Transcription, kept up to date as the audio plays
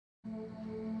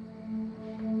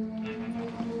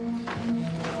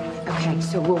Okay,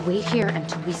 so we'll wait here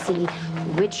until we see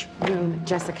which room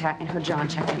Jessica and her John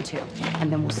check into.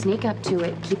 And then we'll sneak up to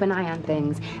it, keep an eye on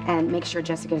things, and make sure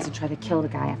Jessica doesn't try to kill the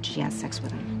guy after she has sex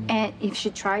with him. And if she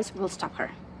tries, we'll stop her.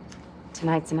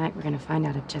 Tonight's the night we're gonna find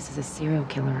out if Jess is a serial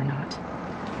killer or not.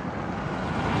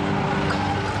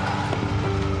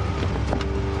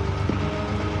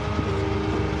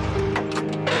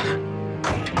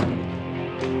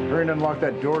 Hurry and unlock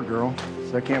that door, girl.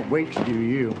 So I can't wait to do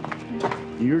you.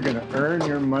 You're gonna earn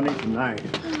your money tonight.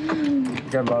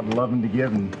 Got a lot of loving to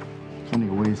give and plenty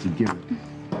of ways to give it.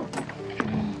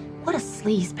 What a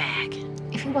sleazebag.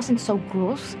 If he wasn't so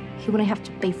gross, he wouldn't have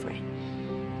to pay for it.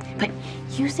 But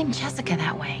using Jessica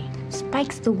that way.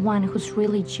 Spike's the one who's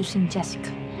really choosing Jessica.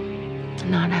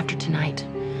 Not after tonight.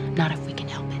 Not if we can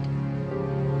help it.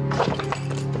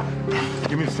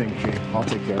 Give me this thing, Jay. I'll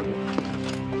take care of it.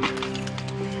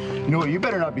 You know what? You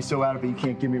better not be so out of it you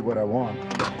can't give me what I want.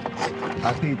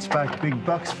 I paid Spike big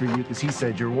bucks for you because he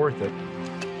said you're worth it.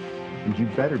 And you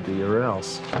better be, or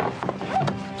else.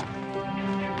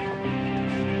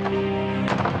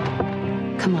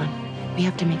 Come on. We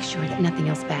have to make sure that nothing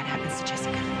else bad happens to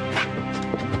Jessica.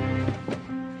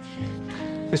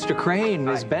 Mr. Crane,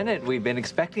 Ms. Bennett, we've been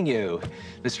expecting you.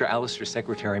 Mr. Alistair's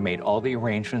secretary made all the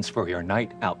arrangements for your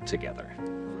night out together.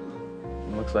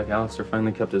 Looks like Alistair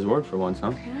finally kept his word for once,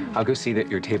 huh? I'll go see that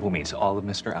your table meets all of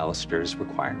Mr. Alistair's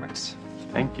requirements.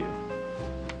 Thank you.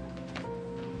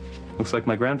 Looks like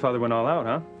my grandfather went all out,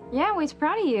 huh? Yeah, well, he's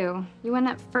proud of you. You won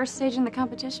that first stage in the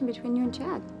competition between you and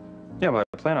Chad. Yeah, well,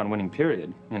 I plan on winning,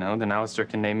 period. You know, then Alistair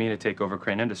can name me to take over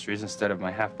Crane Industries instead of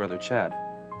my half-brother, Chad.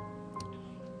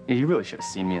 Yeah, you really should have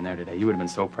seen me in there today. You would have been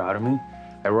so proud of me.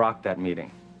 I rocked that meeting.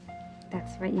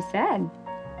 That's what you said.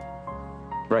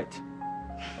 Right.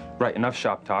 Right, enough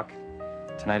shop talk.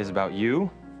 Tonight is about you,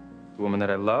 the woman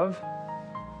that I love,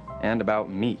 and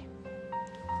about me,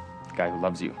 the guy who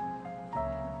loves you.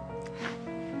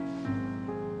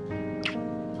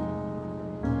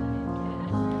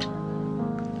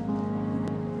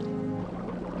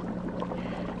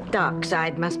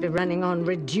 Darkseid must be running on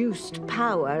reduced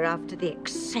power after the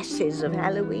excesses of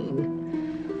Halloween.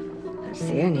 That's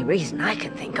the only reason I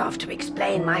can think of to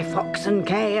explain why Fox and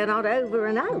Kay are not over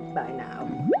and out by now.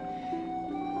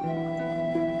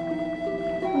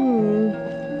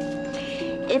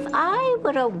 If I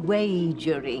were a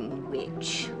wagering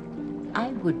witch, I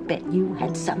would bet you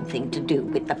had something to do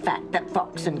with the fact that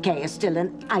Fox and Kay are still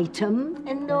an item,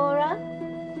 Endora.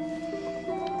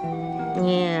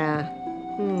 Yeah.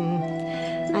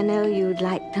 I know you'd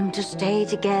like them to stay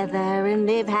together and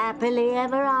live happily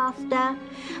ever after,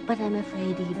 but I'm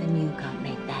afraid even you can't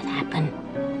make that happen.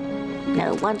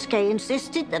 No, once Kay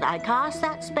insisted that I cast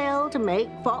that spell to make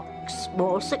Fox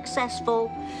more successful,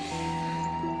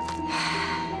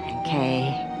 and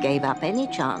Kay gave up any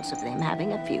chance of them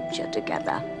having a future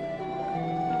together.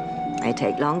 They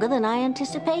take longer than I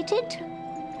anticipated,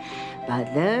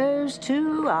 but those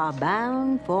two are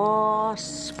bound for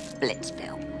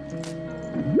Splitsville.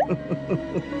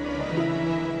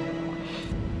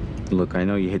 Look, I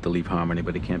know you hate to leave Harmony,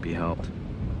 but it can't be helped.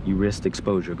 You risked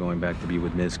exposure going back to be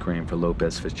with Ms. Crane for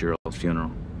Lopez Fitzgerald's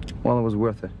funeral. Well, it was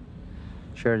worth it.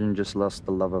 Sheridan just lost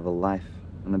the love of her life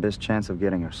and the best chance of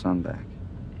getting her son back.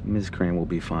 Ms. Crane will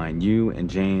be fine. You and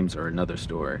James are another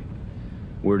story.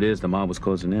 Word is the mob was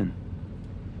closing in.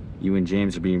 You and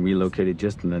James are being relocated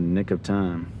just in the nick of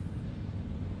time.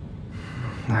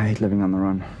 I hate living on the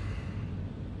run.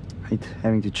 I hate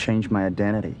having to change my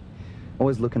identity.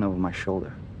 Always looking over my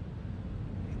shoulder.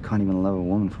 I can't even love a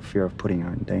woman for fear of putting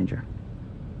her in danger.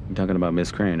 You're talking about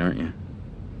Miss Crane, aren't you?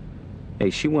 Hey,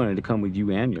 she wanted to come with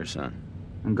you and your son.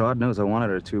 And God knows I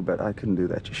wanted her to, but I couldn't do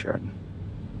that to Sheridan.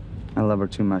 I love her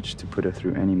too much to put her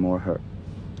through any more hurt.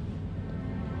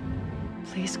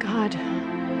 Please, God,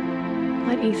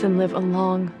 let Ethan live a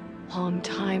long, long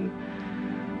time.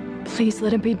 Please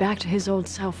let him be back to his old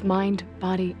self, mind,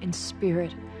 body, and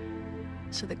spirit,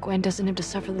 so that Gwen doesn't have to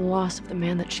suffer the loss of the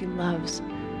man that she loves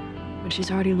when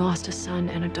she's already lost a son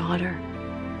and a daughter.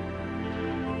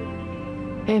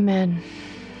 Amen.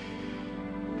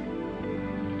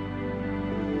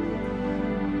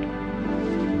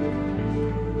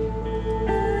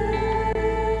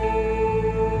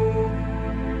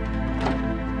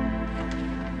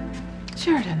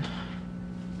 Sheridan,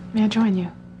 may I join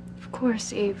you? Of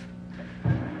course, Eve.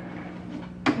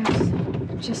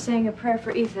 I was just saying a prayer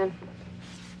for Ethan.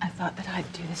 I thought that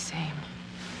I'd do the same.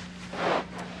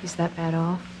 He's that bad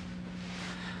off?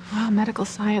 Well, medical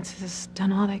science has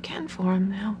done all they can for him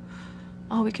now.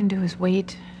 All we can do is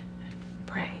wait and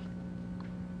pray.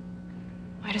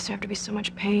 Why does there have to be so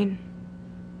much pain?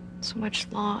 So much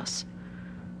loss?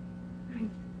 I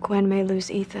mean, Gwen may lose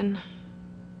Ethan.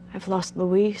 I've lost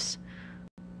Luis,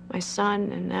 my son,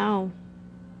 and now...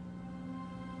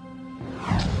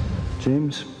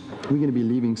 James, we're gonna be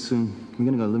leaving soon. We're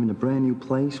gonna go live in a brand new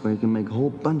place where you can make a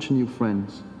whole bunch of new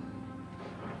friends.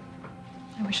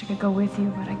 I wish I could go with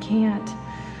you, but I can't.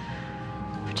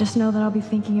 But just know that I'll be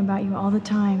thinking about you all the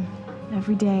time,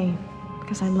 every day,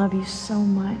 because I love you so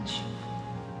much.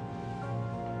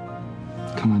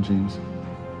 Come on, James.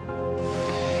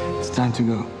 It's time to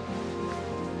go.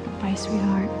 Bye,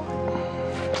 sweetheart.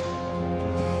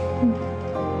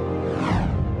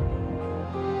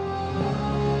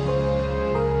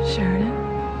 Sheridan,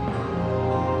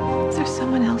 is there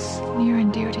someone else near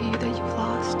and dear to you that you've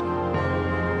lost?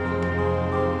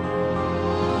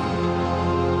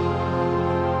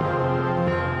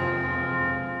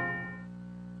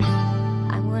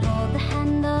 I would hold the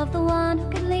hand of the one who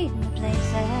could lead me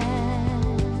places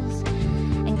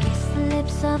and kiss the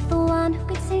lips of the one who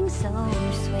could sing so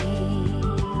sweet.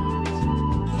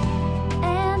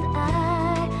 And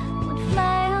I would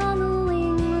fly on the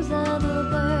wings of a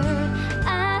bird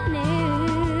I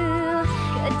knew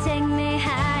could take me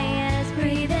high as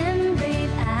breathe in,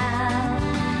 breathe out.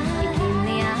 You keep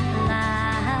me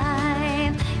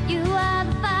alive. You are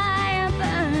the fire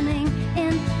burning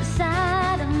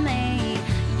inside of me.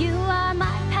 You are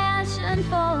my passion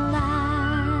for life.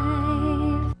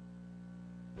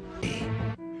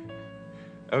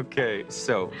 Okay,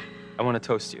 so I want to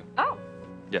toast you. Oh.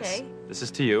 Yes, Okay. this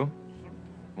is to you,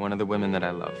 one of the women that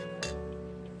I love.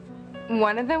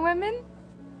 One of the women?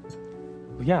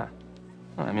 Well, yeah.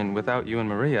 I mean, without you and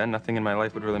Maria, nothing in my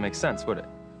life would really make sense, would it?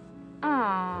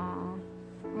 Oh.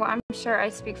 Well, I'm sure I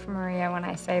speak for Maria when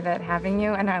I say that having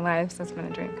you in our lives has been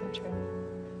a dream come true.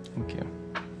 Thank you.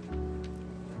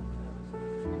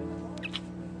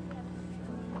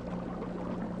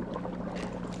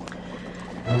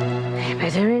 You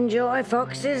better enjoy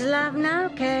Fox's love now,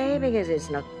 Kay, because it's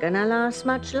not gonna last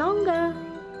much longer.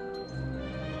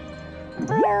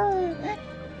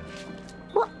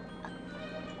 What?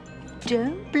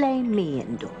 Don't blame me,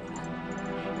 Endora.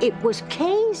 It was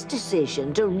Kay's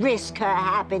decision to risk her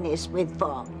happiness with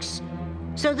Fox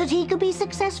so that he could be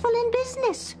successful in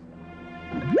business.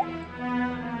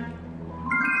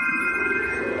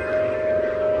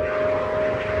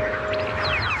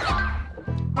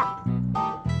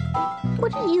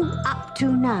 What are you up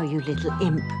to now, you little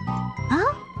imp?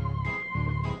 Huh?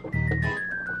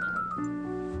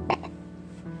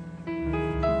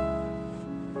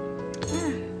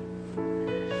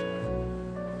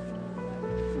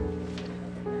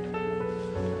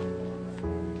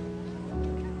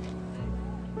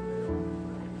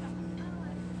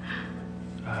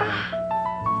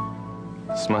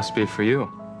 This must be for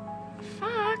you.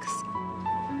 Fox?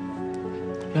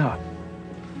 Yeah.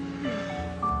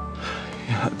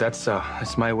 Yeah,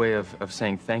 that's my way of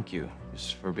saying thank you,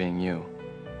 just for being you.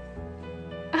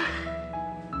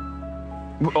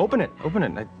 Well, open it.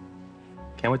 I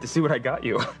can't wait to see what I got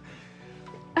you.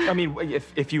 I mean,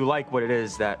 if you like what it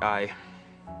is that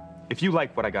if you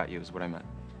like what I got you is what I meant.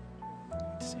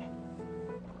 Let's see.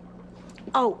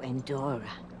 Oh, Endora,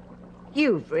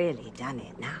 you've really done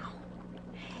it now.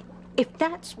 If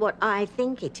that's what I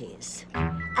think it is,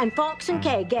 and Fox and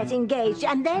Kay get engaged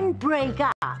and then break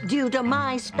up due to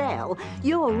my spell,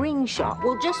 your ring shot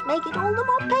will just make it all the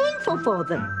more painful for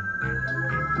them.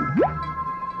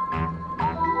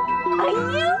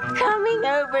 Are you coming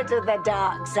over to the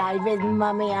dark side with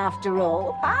Mummy after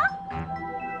all, huh?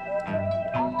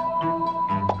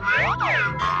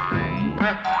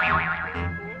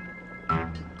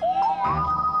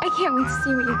 I can't wait to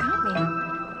see what you got me.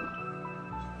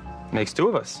 Makes two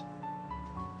of us.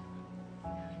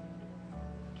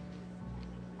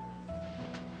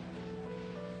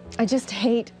 I just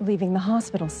hate leaving the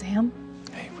hospital, Sam.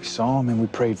 Hey, we saw him and we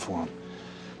prayed for him.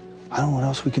 I don't know what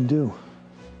else we can do.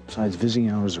 Besides,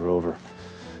 visiting hours are over.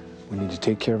 We need to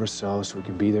take care of ourselves so we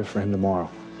can be there for him tomorrow.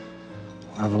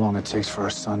 However long it takes for our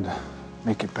son to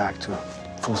make it back to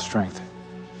full strength.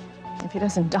 If he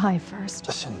doesn't die first.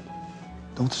 Listen,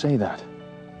 don't say that.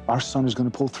 Our son is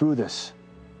going to pull through this.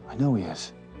 I know he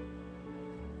is.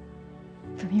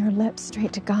 From your lips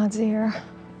straight to God's ear.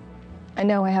 I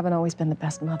know I haven't always been the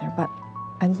best mother, but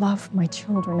I love my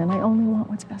children and I only want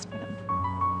what's best for them.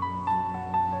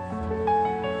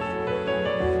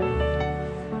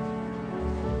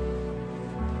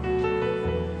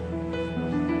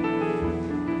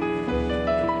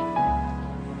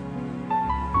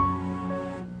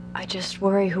 I just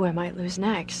worry who I might lose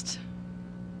next.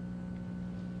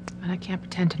 And I can't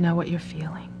pretend to know what you're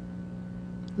feeling.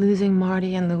 Losing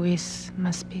Marty and Luis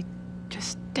must be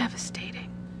just devastating.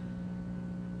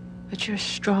 But you're a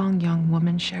strong young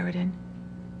woman, Sheridan.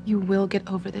 You will get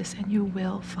over this and you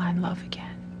will find love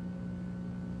again.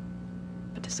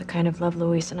 But does the kind of love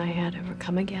Luis and I had ever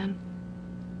come again?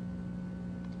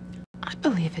 I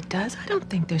believe it does. I don't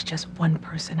think there's just one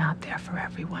person out there for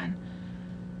everyone.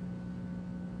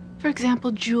 For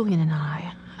example, Julian and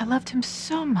I loved him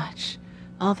so much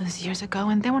all those years ago,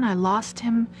 and then when I lost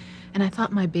him and I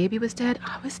thought my baby was dead,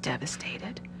 I was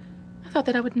devastated. I thought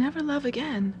that I would never love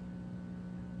again.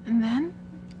 And then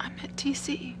I met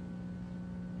TC.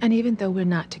 And even though we're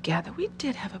not together, we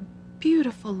did have a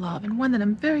beautiful love, and one that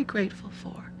I'm very grateful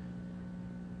for.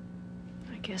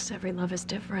 I guess every love is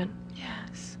different.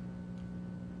 Yes.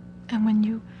 And when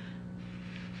you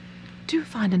do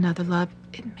find another love,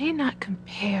 it may not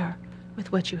compare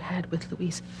with what you had with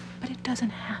Luis, but it doesn't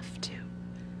have to.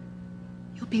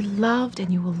 You'll be loved,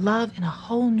 and you will love in a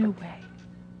whole new way.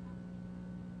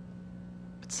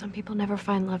 But some people never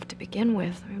find love to begin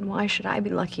with. I mean, why should I be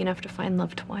lucky enough to find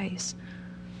love twice?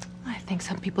 I think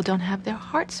some people don't have their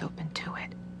hearts open to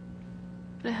it.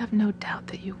 But I have no doubt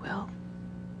that you will.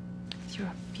 You're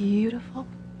a beautiful,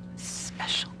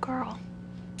 special girl.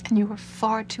 And you were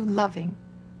far too loving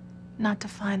not to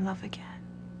find love again.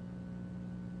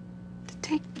 To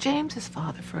take James's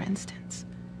father, for instance.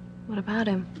 What about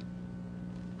him?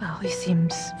 Well, he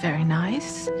seems very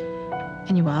nice.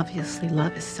 And you obviously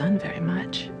love his son very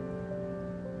much.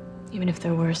 Even if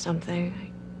there were something,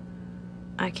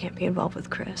 I can't be involved with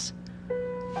Chris.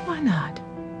 Why not?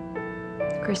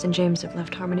 Chris and James have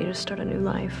left Harmony to start a new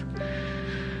life.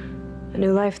 A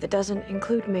new life that doesn't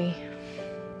include me.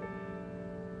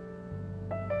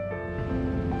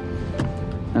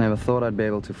 I never thought I'd be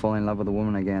able to fall in love with a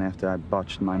woman again after I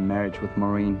botched my marriage with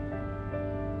Maureen.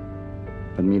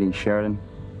 But meeting Sheridan,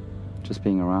 just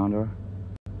being around her,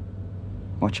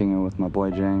 watching her with my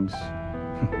boy James,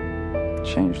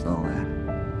 changed all that.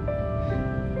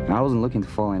 And I wasn't looking to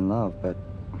fall in love, but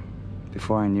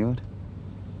before I knew it,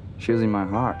 she was in my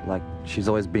heart, like she's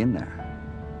always been there.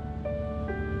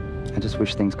 I just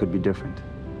wish things could be different.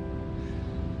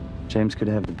 James could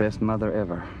have the best mother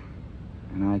ever,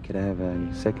 and I could have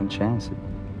a second chance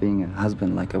at being a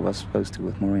husband like I was supposed to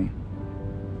with Maureen.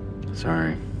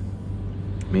 Sorry.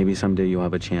 Maybe someday you'll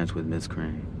have a chance with Miss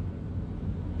Crane.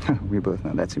 We both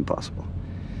know that's impossible.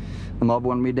 The mob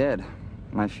want me dead.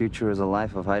 My future is a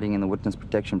life of hiding in the witness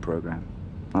protection program,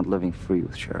 not living free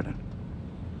with Sheridan.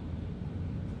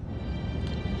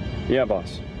 Yeah,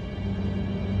 boss.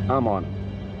 I'm on him.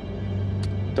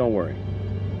 Don't worry.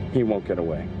 He won't get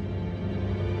away.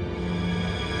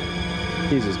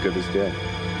 He's as good as dead.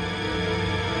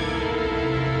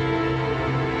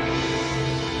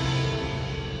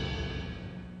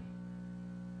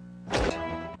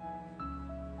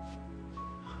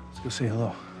 Let's go say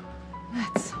hello.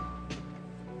 Let's.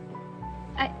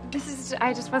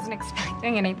 I just wasn't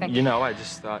expecting anything. You know, I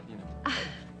just thought, you know.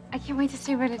 I can't wait to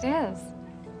see what it is.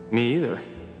 Me either.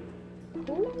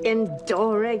 And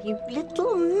Dora, you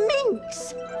little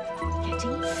minx.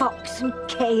 Getting Fox and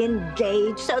Kay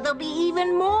engaged so they'll be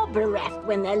even more bereft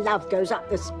when their love goes up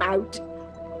the spout.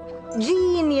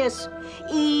 Genius.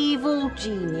 Evil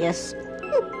genius.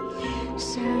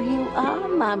 So you are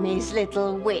Mummy's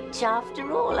little witch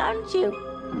after all, aren't you?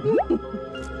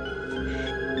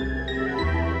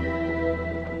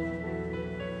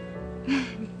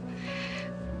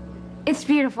 It's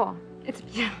beautiful. It's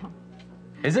beautiful.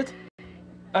 Is it?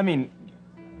 I mean,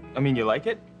 you like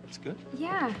it? It's good.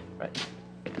 Yeah. Right.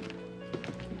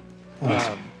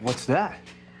 What's that?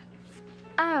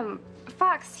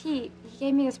 Fox, he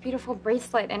gave me this beautiful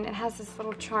bracelet, and it has this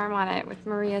little charm on it with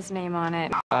Maria's name on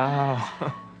it.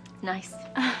 Oh. Nice.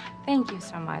 Thank you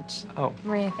so much. Oh.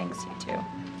 Maria thanks you, too.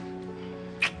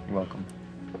 You're welcome.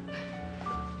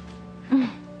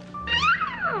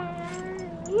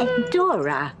 And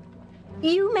Dora,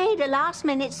 you made a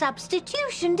last-minute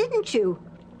substitution, didn't you?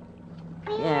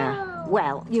 Yeah.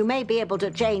 Well, you may be able to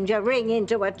change a ring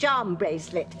into a charm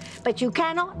bracelet, but you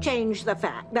cannot change the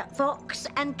fact that Fox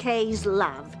and Kay's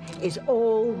love is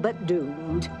all but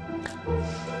doomed.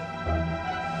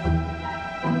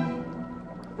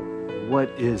 What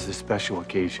is the special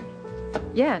occasion?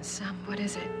 Yes, what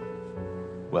is it?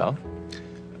 Well,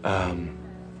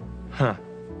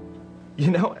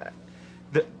 you know,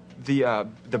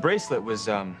 the bracelet was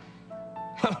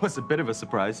was a bit of a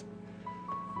surprise.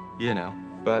 You know,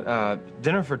 but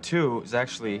dinner for two is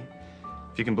actually,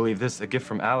 if you can believe this, a gift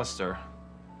from Alistair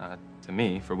to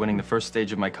me for winning the first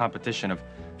stage of my competition of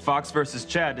Fox versus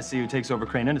Chad to see who takes over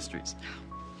Crane Industries.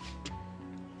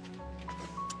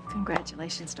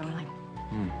 Congratulations, darling.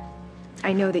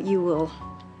 I know that you will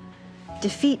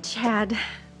defeat Chad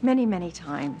many, many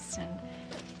times, and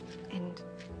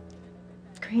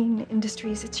Crane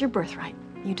Industries, it's your birthright.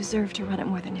 You deserve to run it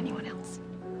more than anyone else.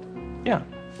 Yeah,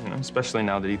 you know, especially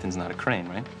now that Ethan's not a Crane,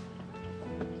 right?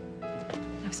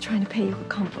 I was trying to pay you a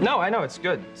compliment. No, I know, it's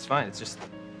good. It's fine. It's just...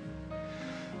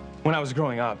 When I was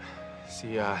growing up,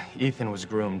 see, Ethan was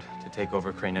groomed to take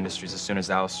over Crane Industries as soon as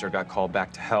Alistair got called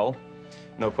back to hell.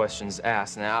 No questions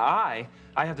asked. Now, I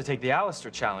have to take the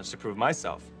Alistair challenge to prove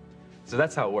myself. So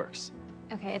that's how it works.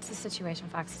 Okay, it's a situation,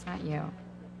 Fox. It's not you.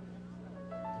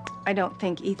 I don't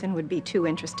think Ethan would be too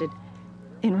interested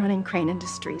in running Crane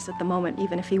Industries at the moment,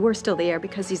 even if he were still the heir,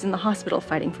 because he's in the hospital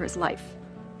fighting for his life.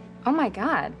 Oh my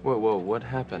God. Whoa, what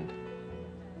happened?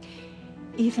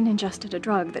 Ethan ingested a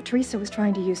drug that Teresa was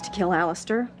trying to use to kill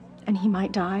Alistair, and he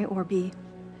might die or be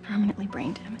permanently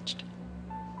brain damaged.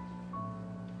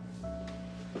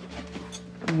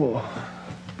 Whoa.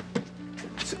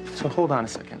 So hold on a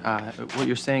second. What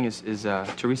you're saying is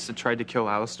Teresa tried to kill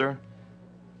Alistair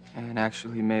and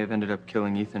actually may have ended up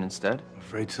killing Ethan instead? I'm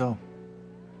afraid so.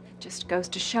 Just goes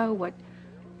to show what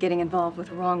getting involved with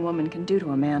the wrong woman can do to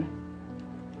a man.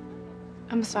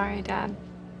 I'm sorry, Dad.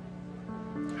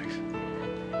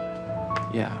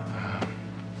 Yeah.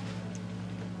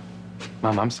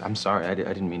 Mom, I'm sorry. I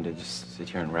didn't mean to just sit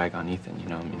here and rag on Ethan, you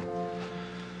know? I mean,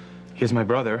 he's my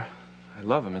brother. I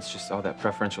love him. It's just all that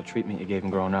preferential treatment you gave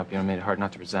him growing up, you know, made it hard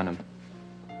not to resent him.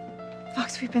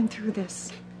 Fox, we've been through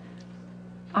this.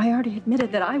 I already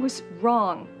admitted that I was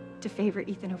wrong to favor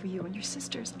Ethan over you and your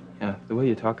sisters. Yeah, the way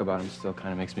you talk about him still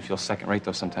kind of makes me feel second-rate,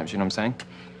 though, sometimes. You know what I'm saying?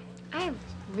 I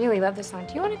really love this song.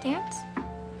 Do you want to dance?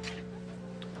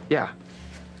 Yeah.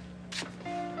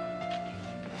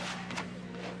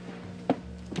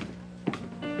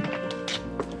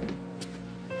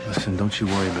 Listen, don't you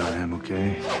worry about him,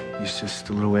 okay? He's just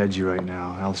a little edgy right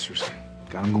now. Alistair's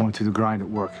got him going through the grind at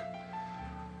work.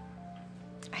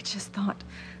 I just thought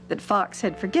that Fox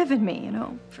had forgiven me, you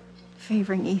know, for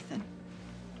favoring Ethan.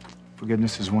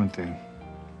 Forgiveness is one thing.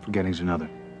 Forgetting's another.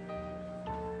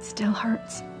 It still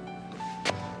hurts.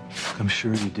 I'm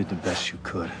sure you did the best you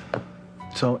could.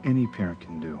 It's all any parent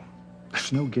can do.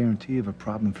 There's no guarantee of a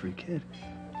problem for your kid.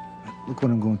 Look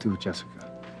what I'm going through with Jessica.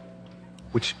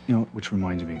 Which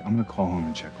reminds me, I'm gonna call home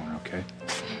and check on her, okay?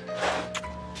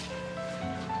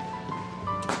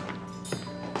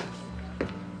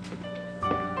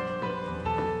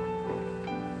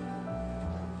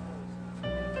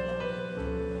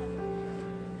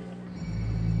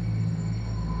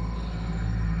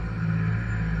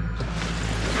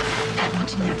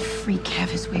 Watching that freak have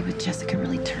his way with Jessica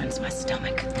really turns my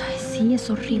stomach. Sí, es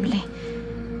horrible.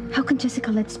 How can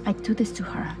Jessica let Spike do this to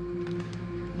her?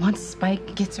 Once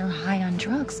Spike gets her high on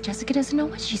drugs, Jessica doesn't know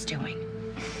what she's doing.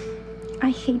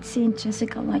 I hate seeing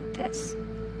Jessica like this.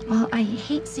 Well, I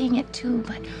hate seeing it too,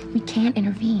 but we can't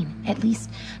intervene. At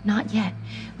least, not yet.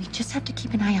 We just have to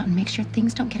keep an eye out and make sure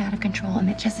things don't get out of control and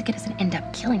that Jessica doesn't end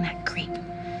up killing that creep.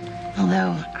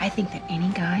 Although, I think that any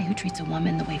guy who treats a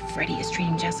woman the way Freddie is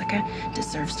treating Jessica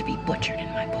deserves to be butchered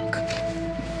in my book.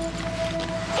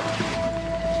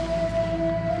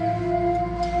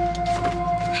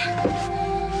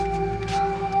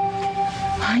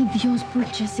 Ay, Dios, poor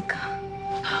Jessica.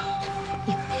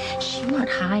 If she weren't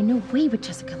high, no way would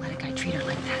Jessica let a guy treat her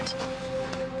like that.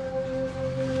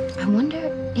 I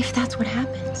wonder if that's what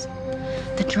happens.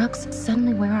 The drugs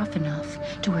suddenly wear off enough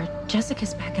to where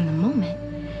Jessica's back in the moment,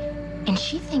 and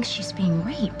she thinks she's being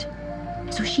raped.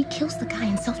 So she kills the guy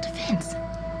in self-defense.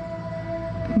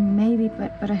 Maybe,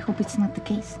 but I hope it's not the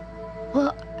case.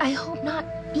 Well, I hope not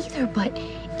either, but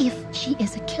if she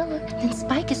is a killer, then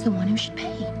Spike is the one who should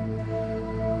pay.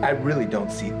 I really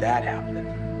don't see that happening.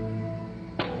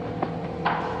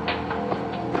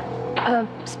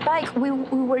 Spike, we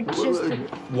were just...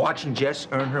 Watching Jess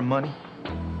earn her money?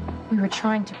 We were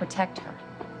trying to protect her.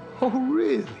 Oh,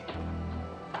 really?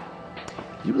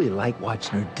 You really like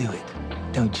watching her do it,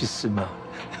 don't you, Simone?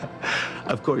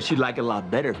 Of course, you'd like it a lot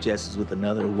better if Jess was with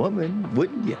another woman,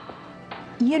 wouldn't you?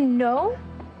 You know?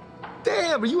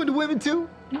 Damn, are you into women too?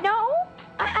 No,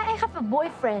 I have a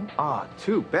boyfriend. Ah,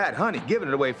 too bad, honey. Giving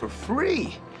it away for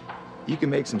free. You can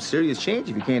make some serious change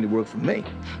if you came to work for me.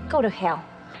 Go to hell.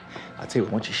 I'll tell you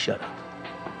what, why don't you shut up?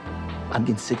 I'm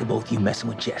getting sick of both of you messing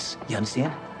with Jess. You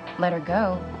understand? Let her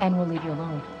go, and we'll leave you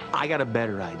alone. I got a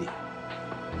better idea.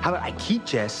 How about I keep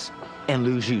Jess and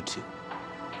lose you two?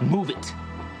 Move it.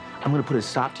 I'm gonna put a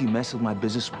stop to you messing with my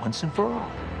business once and for all.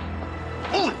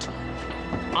 Move it!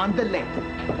 On the left.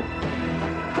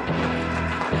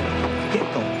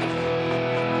 Get going.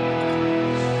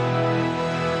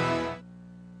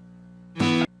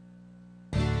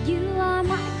 You are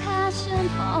my passion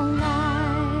for life.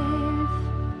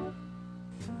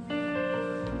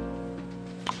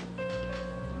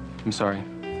 I'm sorry.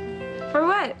 For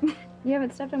what? You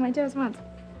haven't stepped on my toes once.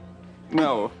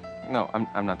 No,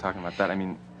 I'm not talking about that. I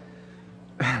mean,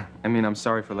 I'm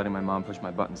sorry for letting my mom push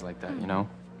my buttons like that, you know?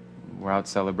 We're out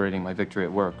celebrating my victory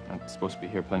at work. I'm supposed to be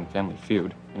here playing Family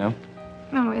Feud, you know?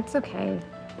 No, it's okay.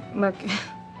 Look,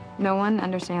 no one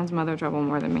understands mother trouble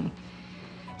more than me.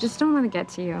 Just don't let it get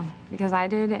to you, because I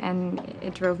did, and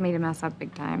it drove me to mess up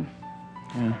big time.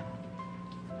 Yeah.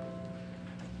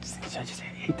 I just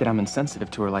hate that I'm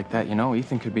insensitive to her like that, you know?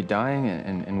 Ethan could be dying,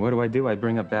 and what do? I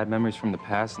bring up bad memories from the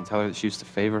past and tell her that she used to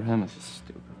favor him? It's just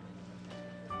stupid.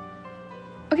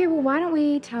 Okay, well, why don't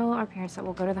we tell our parents that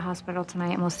we'll go to the hospital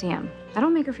tonight and we'll see him? That'll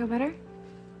make her feel better.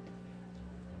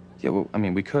 Yeah, well, I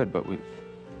mean, we could, but we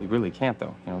really can't,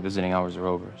 though. You know, visiting hours are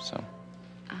over, so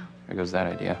there goes that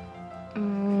idea.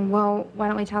 Well, why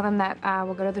don't we tell them that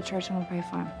we'll go to the church and we'll pray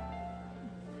for him?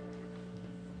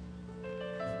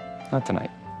 Not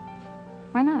tonight.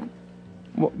 Why not?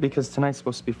 Well, because tonight's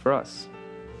supposed to be for us.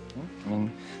 I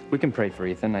mean, we can pray for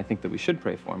Ethan. I think that we should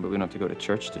pray for him, but we don't have to go to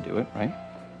church to do it, right?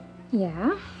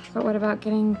 Yeah, but what about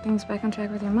getting things back on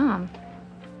track with your mom?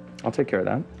 I'll take care of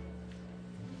that.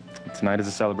 Tonight is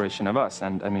a celebration of us,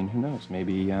 and I mean, who knows?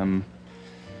 Maybe, even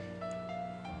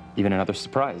another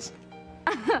surprise.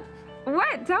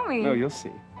 What? Tell me. No, you'll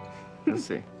see. You'll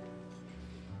see.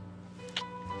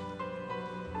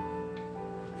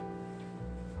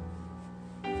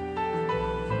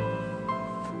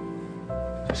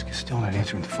 Jessica's still not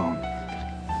answering the phone.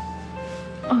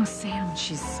 Oh, Sam,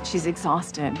 she's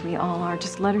exhausted. We all are.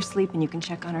 Just let her sleep and you can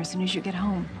check on her as soon as you get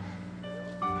home.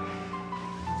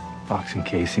 Fox and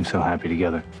Kay seem so happy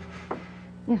together.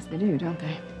 Yes, they do, don't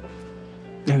they?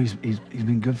 Yeah, he's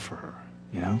been good for her,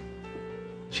 you know?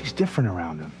 She's different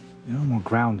around him, you know, more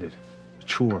grounded,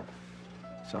 mature,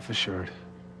 self-assured.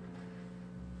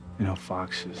 You know,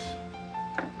 Fox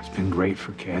has been great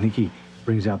for Kay. I think he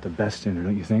brings out the best in her,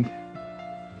 don't you think?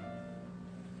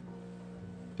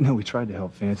 You know, we tried to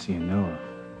help Fancy and Noah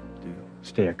to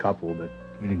stay a couple, but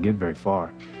we didn't get very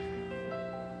far.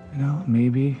 You know,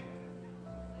 maybe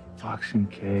Fox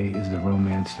and Kay is the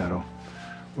romance that'll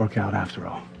work out after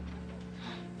all.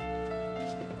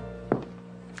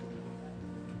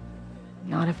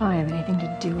 Not if I have anything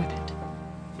to do with it.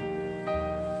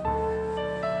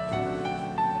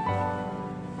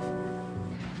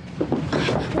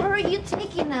 Where are you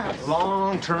taking us?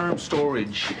 Long-term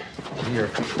storage. Here.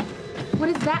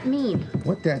 What does that mean?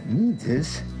 What that means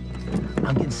is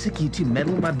I'm getting sick of you two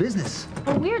meddling with my business.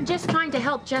 Well, we're just trying to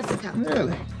help Jessica.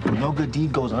 Really? No good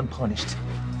deed goes unpunished.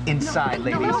 Inside,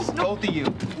 ladies. Both of you.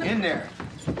 In there.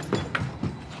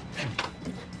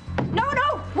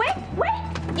 No, wait!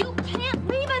 You can't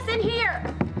leave us in here!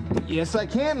 Yes, I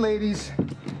can, ladies.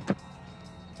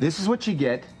 This is what you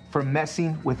get for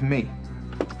messing with me.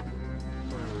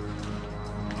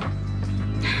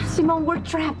 Simone, we're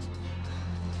trapped.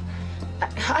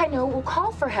 I know, we'll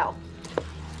call for help.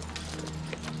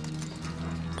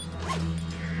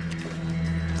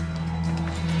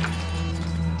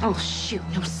 Oh, shoot,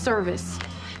 no service.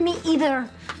 Me either.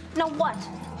 Now what?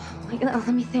 Let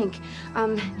me think.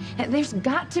 There's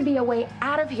got to be a way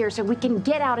out of here so we can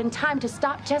get out in time to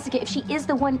stop Jessica if she is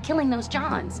the one killing those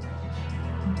Johns.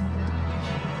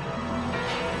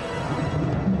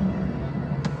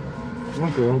 Come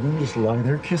on, girl, don't just lie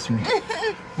there. Kiss me.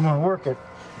 Come on, work it.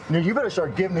 Now, you better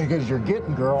start giving me because you're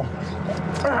getting, girl.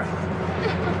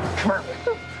 Come on.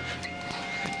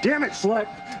 Damn it, slut.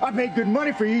 I've made good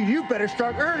money for you. You better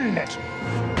start earning it.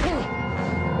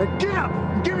 Now get up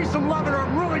and give me some loving or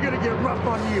I'm really going to get rough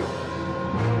on you.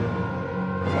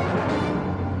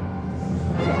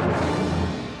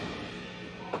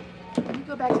 You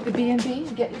go back to the B&B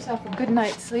and get yourself a good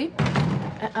night's sleep,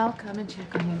 and I'll come and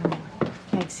check on you in the morning.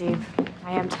 Thanks, Eve.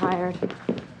 I am tired.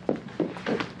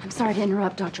 I'm sorry to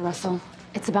interrupt, Dr. Russell.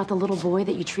 It's about the little boy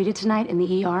that you treated tonight in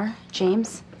the ER,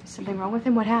 James. Something wrong with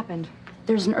him? What happened?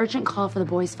 There's an urgent call for the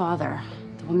boy's father.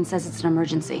 The woman says it's an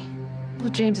emergency. Well,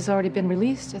 James has already been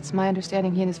released. It's my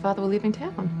understanding he and his father were leaving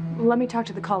town. Let me talk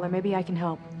to the caller. Maybe I can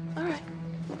help. All right.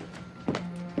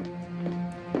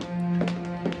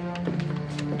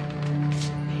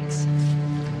 Thanks.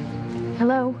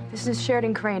 Hello, this is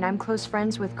Sheridan Crane. I'm close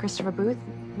friends with Christopher Booth.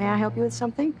 May I help you with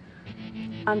something?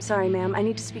 I'm sorry, ma'am. I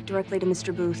need to speak directly to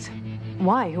Mr. Booth.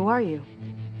 Why? Who are you?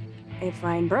 If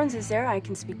Ryan Burns is there, I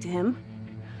can speak to him.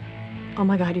 Oh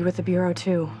my God, you're with the Bureau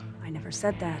too. I never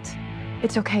said that.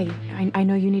 It's okay. I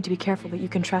know you need to be careful, but you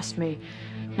can trust me.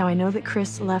 Now, I know that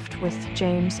Chris left with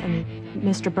James and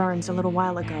Mr. Burns a little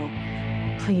while ago.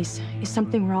 Please, is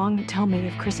something wrong? Tell me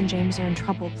if Chris and James are in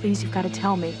trouble. Please, you've got to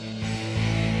tell me.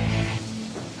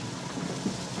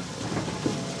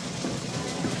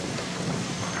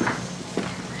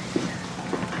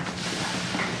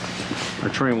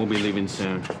 train will be leaving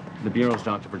soon. The Bureau's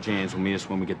doctor for James will meet us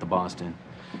when we get to Boston.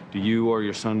 Do you or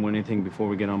your son want anything before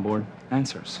we get on board?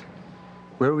 Answers.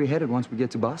 Where are we headed once we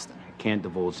get to Boston? I can't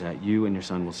divulge that. You and your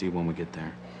son will see when we get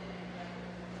there.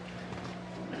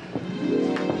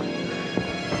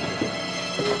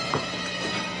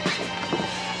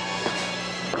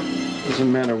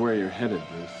 Doesn't matter where you're headed,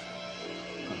 Ruth.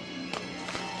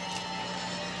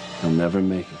 You'll never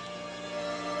make it.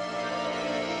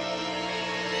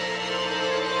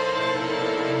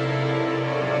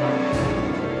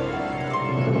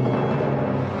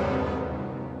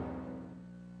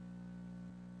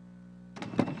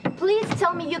 Please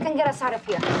tell me you can get us out of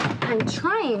here. I'm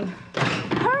trying.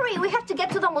 Hurry, we have to get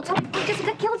to the motel before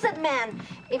Jessica kills that man.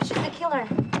 If she's the killer.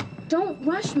 Don't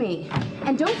rush me.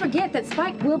 And don't forget that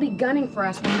Spike will be gunning for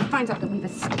us when he finds out that we've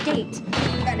escaped.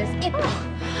 That is it.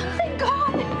 Oh, thank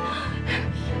God.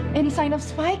 Any sign of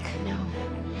Spike? No.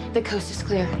 The coast is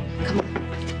clear. Come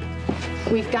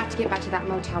on. We've got to get back to that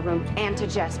motel room and to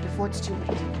Jess before it's too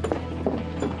late.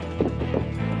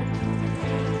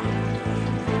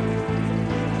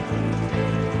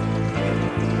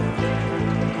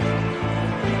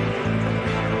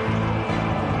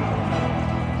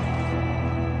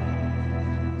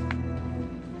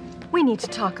 We need to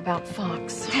talk about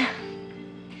Fox.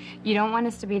 You don't want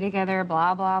us to be together,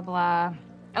 blah, blah, blah.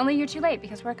 Only you're too late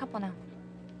because we're a couple now.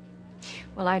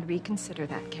 Well, I'd reconsider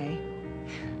that, Kay.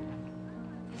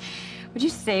 Would you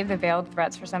save the veiled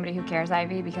threats for somebody who cares,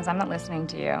 Ivy? Because I'm not listening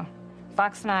to you.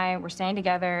 Fox and I, we're staying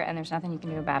together, and there's nothing you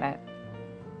can do about it.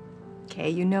 Kay,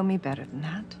 you know me better than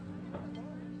that.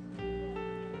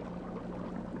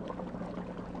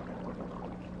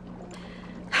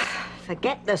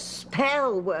 Forget the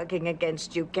spell working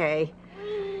against you, Kay.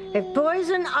 If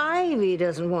Poison Ivy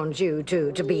doesn't want you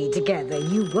two to be together,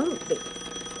 you won't be.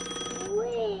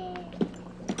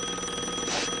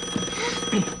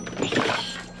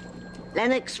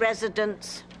 Lennox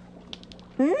residence.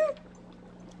 A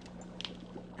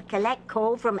collect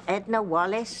call from Edna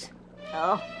Wallace?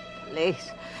 Oh,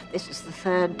 police. This is the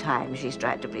third time she's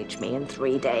tried to reach me in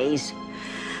 3 days.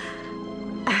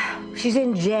 She's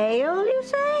in jail, you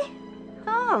say?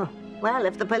 Oh, well,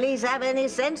 if the police have any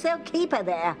sense, they'll keep her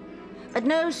there. But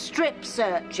no strip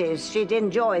searches. She'd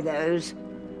enjoy those.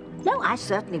 No, I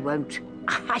certainly won't.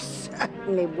 I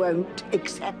certainly won't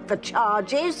accept the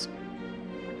charges.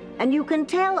 And you can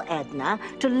tell Edna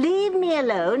to leave me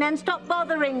alone and stop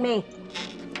bothering me.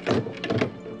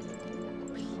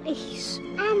 Please.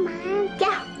 Emma.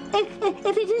 Yeah,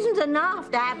 if it isn't enough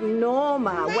to have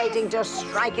Norma waiting to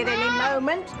strike at any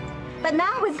moment. But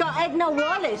now we've got Edna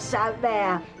Wallace out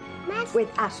there.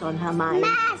 With us on her mind.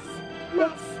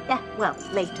 Yeah, well,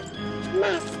 later.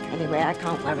 Anyway, I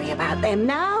can't worry about them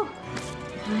now.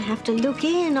 I have to look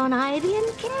in on Ivy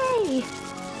and Kay.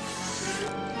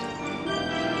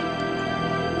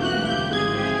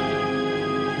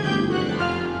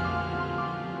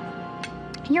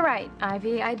 You're right,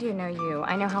 Ivy. I do know you.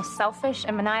 I know how selfish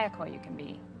and maniacal you can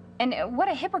be. And what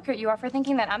a hypocrite you are for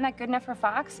thinking that I'm not good enough for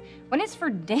Fox, when it's for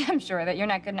damn sure that you're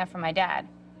not good enough for my dad.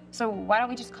 So why don't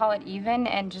we just call it even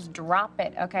and just drop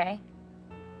it, okay?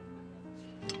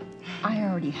 I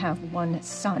already have one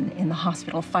son in the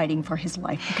hospital fighting for his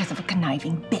life because of a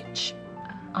conniving bitch.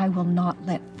 I will not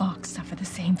let Fox suffer the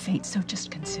same fate, so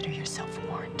just consider yourself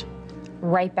warned.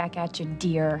 Right back at you,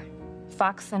 dear.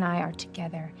 Fox and I are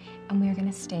together, and we're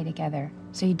gonna stay together.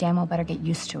 So you damn well better get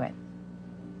used to it.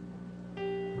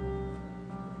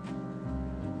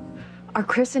 Are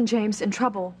Chris and James in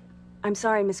trouble? I'm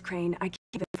sorry, Miss Crane. I can't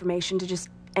give information to just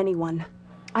anyone.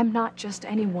 I'm not just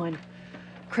anyone.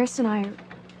 Chris and I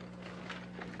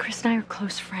are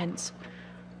close friends.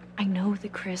 I know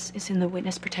that Chris is in the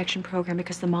witness protection program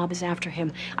because the mob is after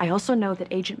him. I also know that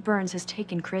Agent Burns has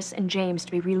taken Chris and James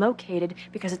to be relocated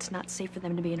because it's not safe for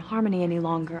them to be in Harmony any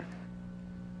longer.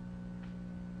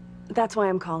 That's why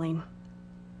I'm calling.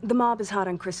 The mob is hot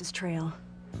on Chris's trail.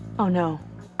 Oh, no.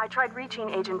 I tried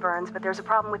reaching Agent Burns, but there's a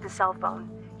problem with his cell phone.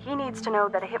 He needs to know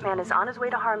that a hitman is on his way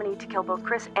to Harmony to kill both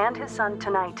Chris and his son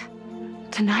tonight.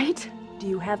 Tonight? Do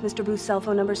you have Mr. Booth's cell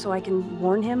phone number so I can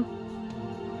warn him?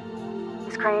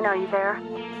 Miss Crane, are you there?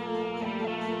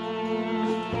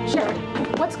 Sherry,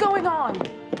 what's going on?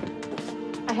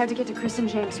 I have to get to Chris and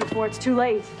James before it's too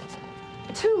late.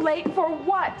 Too late for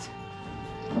what?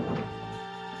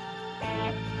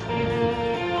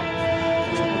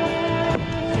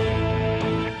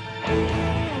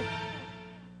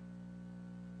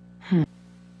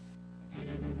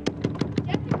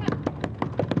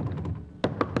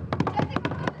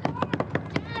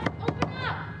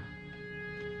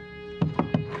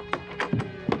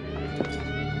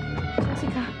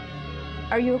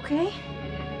 Are you okay?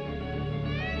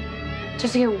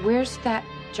 Jessica, where's that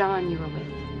John you were with?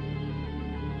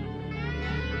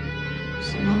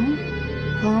 Simone?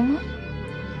 Paloma?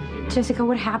 Jessica,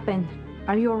 what happened?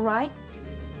 Are you all right?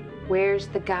 Where's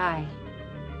the guy?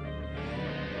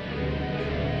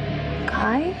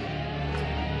 Guy?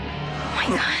 Oh my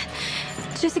God.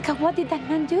 Jessica, what did that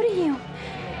man do to you?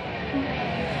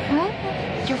 What?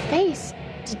 Your face.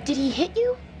 Did he hit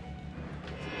you?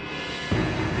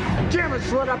 Damn it,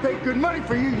 slut, I paid good money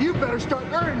for you. You better start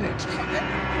earning it.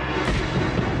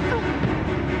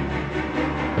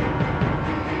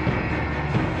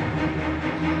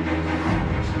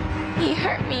 He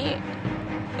hurt me,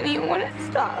 and he wouldn't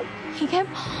stop. He kept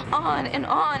on and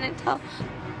on until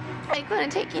I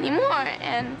couldn't take any more,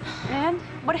 and... And?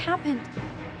 What happened?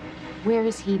 Where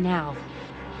is he now?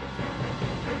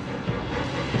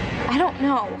 I don't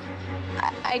know.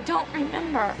 I don't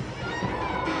remember.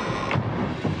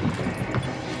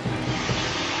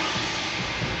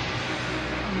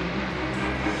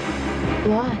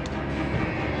 Blood.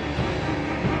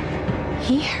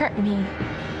 He hurt me.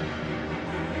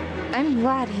 I'm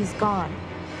glad he's gone.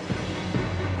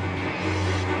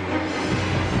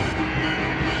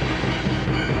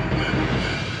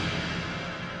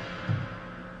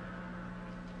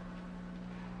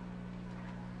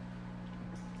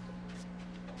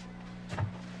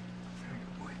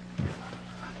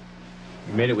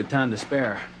 You made it with time to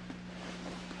spare.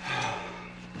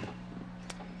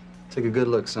 Take a good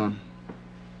look, son.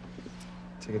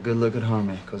 Take a good look at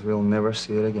Harmony, because we'll never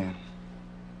see it again.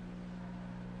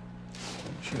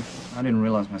 Shit, I didn't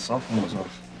realize my cell phone was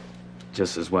off.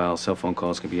 Just as well, cell phone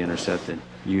calls can be intercepted,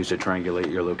 used to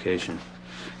triangulate your location.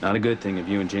 Not a good thing if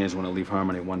you and James want to leave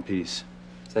Harmony in one piece.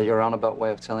 Is that your roundabout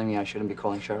way of telling me I shouldn't be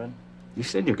calling Sheridan? You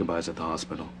said your goodbyes at the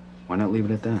hospital. Why not leave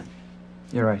it at that?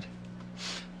 You're right.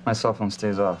 My cell phone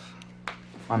stays off.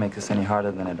 Why make this any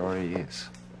harder than it already is?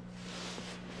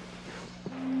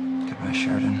 Goodbye,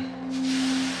 Sheridan.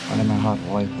 Part of my heart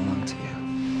will always belong to you.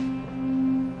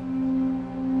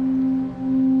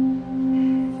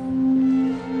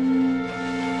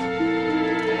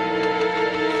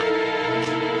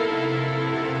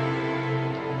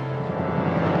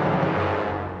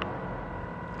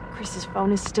 Chris's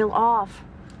phone is still off.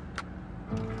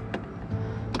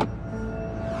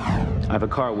 I have a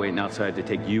car waiting outside to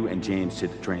take you and James to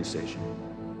the train station.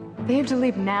 They have to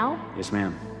leave now? Yes,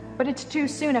 ma'am. But it's too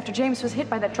soon after James was hit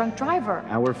by that drunk driver.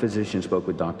 Our physician spoke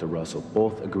with Dr. Russell.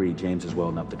 Both agree James is well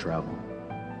enough to travel.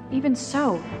 Even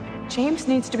so, James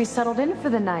needs to be settled in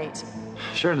for the night.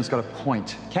 Sheridan's got a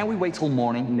point. Can't we wait till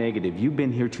morning? Negative. You've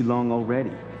been here too long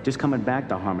already. Just coming back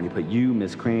to Harmony put you,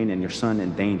 Miss Crane, and your son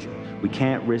in danger. We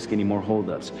can't risk any more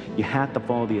holdups. You have to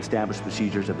follow the established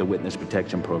procedures of the Witness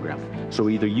Protection Program. So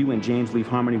either you and James leave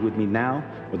Harmony with me now,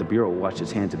 or the Bureau will wash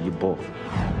its hands of you both.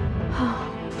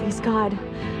 Please, God,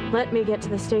 let me get to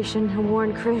the station and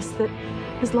warn Chris that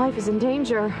his life is in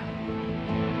danger.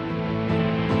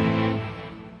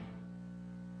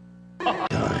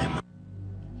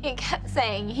 He kept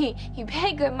saying he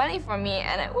paid good money for me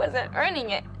and I wasn't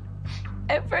earning it.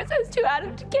 At first I was too out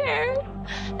of care,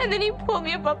 and then he pulled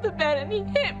me up off the bed and he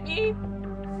hit me.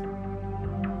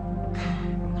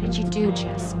 What did you do,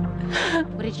 Jess?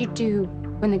 What did you do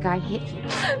when the guy hit you?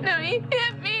 No, he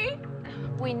hit me.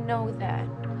 We know that.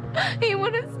 He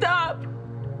wouldn't stop.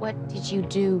 What did you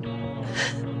do?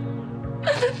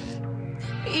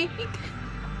 He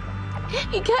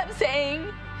kept saying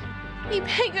he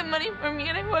paid good money for me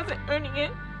and I wasn't earning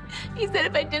it. He said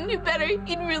if I didn't do better,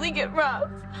 he'd really get rough.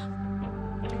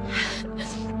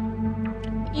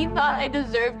 He thought I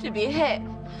deserved to be hit.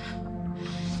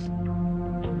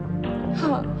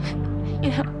 Oh, you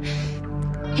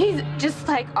know, he's just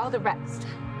like all the rest.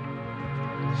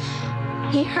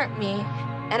 He hurt me,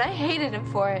 and I hated him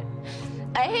for it.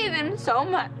 I hated him so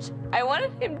much. I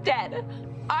wanted him dead.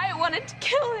 I wanted to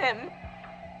kill him.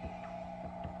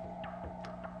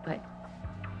 But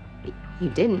you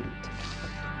didn't.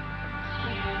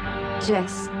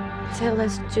 Jess, tell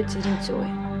us you didn't do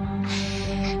it.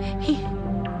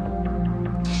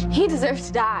 He deserves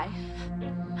to die.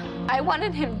 I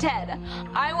wanted him dead.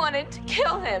 I wanted to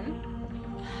kill him.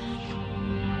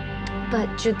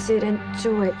 But you didn't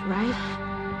do it, right?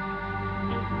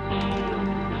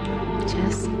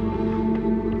 Jess,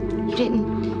 you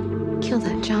didn't kill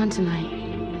that John tonight.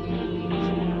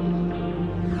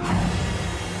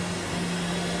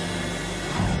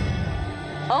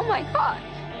 Oh my God.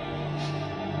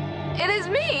 It is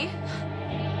me.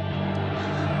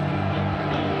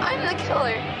 I'm the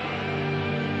killer.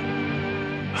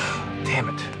 Damn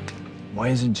it. Why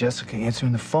isn't Jessica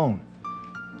answering the phone?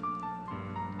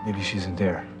 Maybe she isn't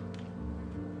there.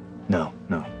 No,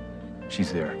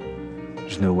 she's there.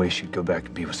 There's no way she'd go back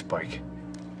and be with Spike.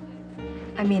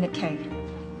 I mean it, Kay.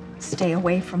 Stay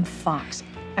away from Fox.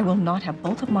 I will not have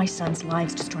both of my sons'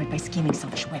 lives destroyed by scheming,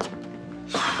 selfish women.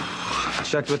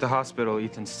 Checked with the hospital.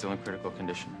 Ethan's still in critical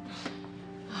condition.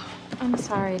 I'm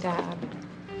sorry, Dad.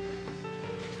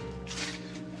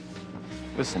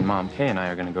 Listen, Mom, Kay and I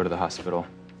are going to go to the hospital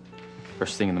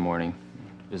first thing in the morning.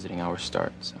 Visiting hours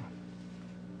start, so.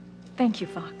 Thank you,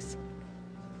 Fox.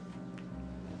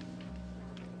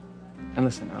 And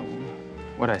listen,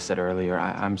 what I said earlier,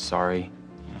 I'm sorry.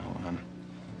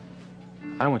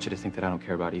 I don't want you to think that I don't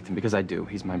care about Ethan, because I do.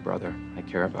 He's my brother. I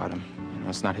care about him.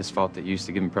 It's not his fault that you used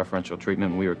to give him preferential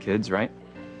treatment when we were kids, right?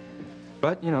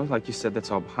 But, like you said,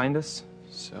 that's all behind us.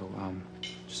 So,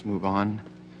 just move on.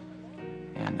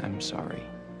 And I'm sorry.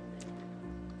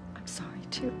 I'm sorry,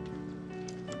 too.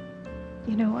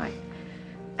 You know,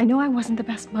 I know I wasn't the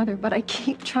best mother, but I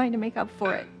keep trying to make up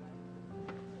for it.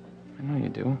 I know you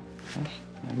do.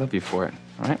 I love you for it,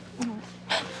 all right?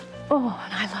 Oh,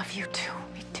 and I love you, too.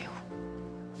 Me too.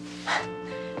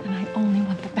 And I only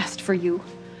want the best for you.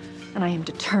 And I am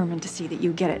determined to see that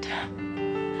you get it.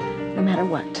 No matter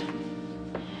what.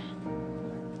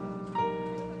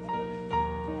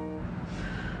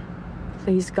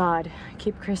 Please, God,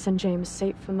 keep Chris and James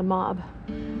safe from the mob.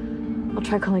 I'll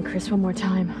try calling Chris one more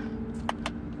time.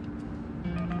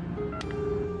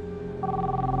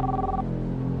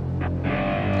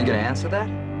 You gonna answer that?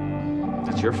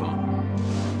 That's your phone. I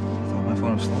thought my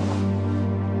phone was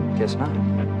slow. Guess not.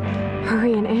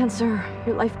 Hurry and answer.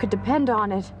 Your life could depend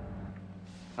on it.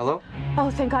 Hello?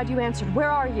 Oh, thank God you answered. Where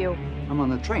are you? I'm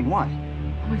on the train. Why?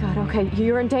 Oh my God, okay.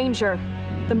 You're in danger.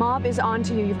 The mob is on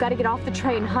to you. You've got to get off the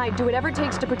train, hide, do whatever it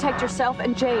takes to protect yourself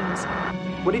and James.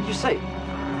 What did you say?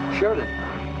 Sheridan.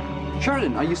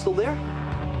 Sheridan, are you still there?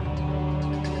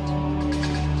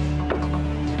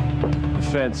 The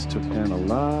feds took down a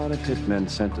lot of hitmen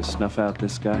sent to snuff out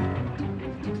this guy.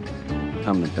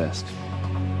 I'm the best.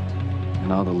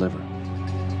 And I'll deliver.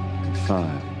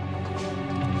 5,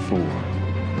 4, 3.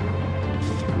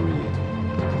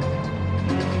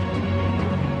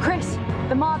 Chris,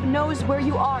 the mob knows where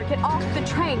you are. Get off the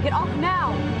train. Get off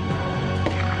now.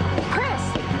 Chris!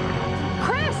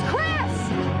 Chris! Chris!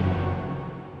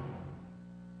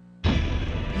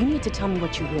 You need to tell me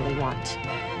what you really want.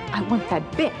 I want that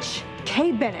bitch,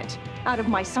 Kay Bennett, out of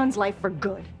my son's life for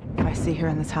good. If I see her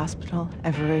in this hospital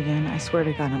ever again, I swear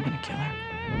to God I'm gonna kill her.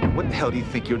 What the hell do you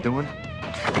think you're doing?